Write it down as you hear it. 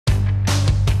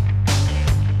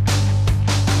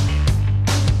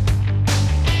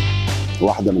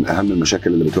واحدة من أهم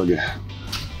المشاكل اللي بتواجه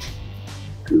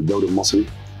الدوري المصري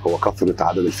هو كثرة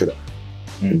عدد الفرق.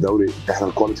 الدوري احنا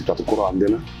الكواليتي بتاعت الكرة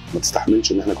عندنا ما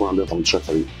تستحملش ان احنا يكون عندنا 18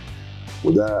 فريق،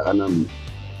 وده انا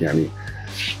يعني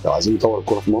لو عايزين نطور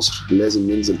الكرة في مصر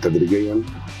لازم ننزل تدريجيا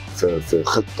في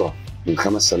خطة من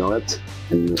 5 سنوات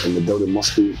ان الدوري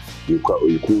المصري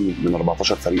يكون من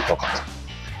 14 فريق فقط.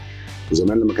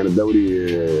 وزمان لما كان الدوري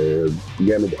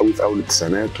جامد قوي في اول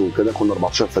التسعينات وكده كنا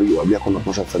 14 فريق وقبلها كنا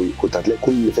 12 فريق، كنت هتلاقي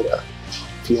كل فرقه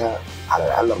فيها على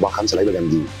الاقل 4 5 لعيبه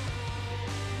جامدين.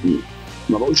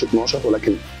 ما بقولش 12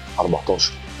 ولكن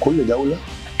 14. كل دوله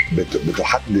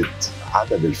بتحدد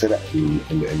عدد الفرق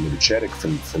اللي بتشارك في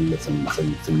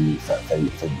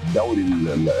الدوري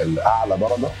الاعلى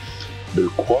درجه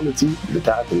بالكواليتي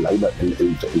بتاعه اللعيبه،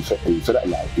 الفرق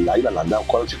اللعيبه اللي عندها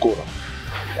كواليتي كوره.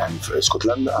 يعني في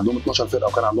اسكتلندا عندهم 12 فرقه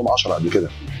وكان عندهم 10 قبل كده.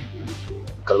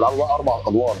 كانوا بيلعبوا بقى 4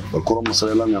 ادوار، والكره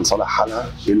المصريه لن ينصلح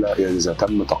حالها الا اذا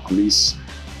تم تقليص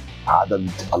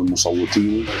عدد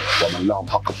المصوتين ومن لهم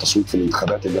حق التصويت في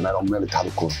الانتخابات الجمعيه العموميه لاتحاد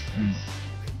الكره.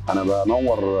 انا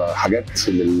بنور حاجات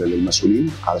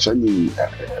للمسؤولين علشان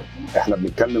احنا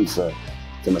بنتكلم في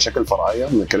مشاكل فرعيه،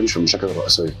 ما بنتكلمش في المشاكل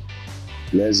الرئيسيه.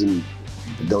 لازم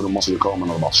الدوري المصري يكون من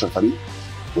 14 فريق،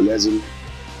 ولازم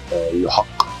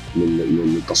يحق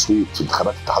للتصويت في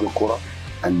انتخابات اتحاد الكره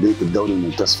انديه الدوري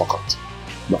الممتاز فقط.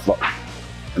 ده في رايي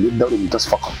انديه الدوري الممتاز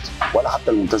فقط، ولا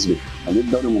حتى الممتاز به، انديه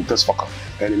الدوري الممتاز فقط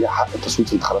هي اللي ليها حق التصويت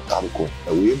في انتخابات اتحاد الكره،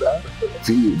 ويبقى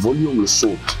في فوليوم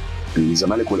للصوت.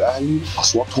 الزمالك والاهلي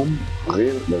اصواتهم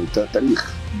غير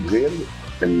التاريخ، غير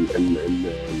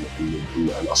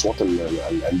الاصوات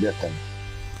الانديه الثانيه.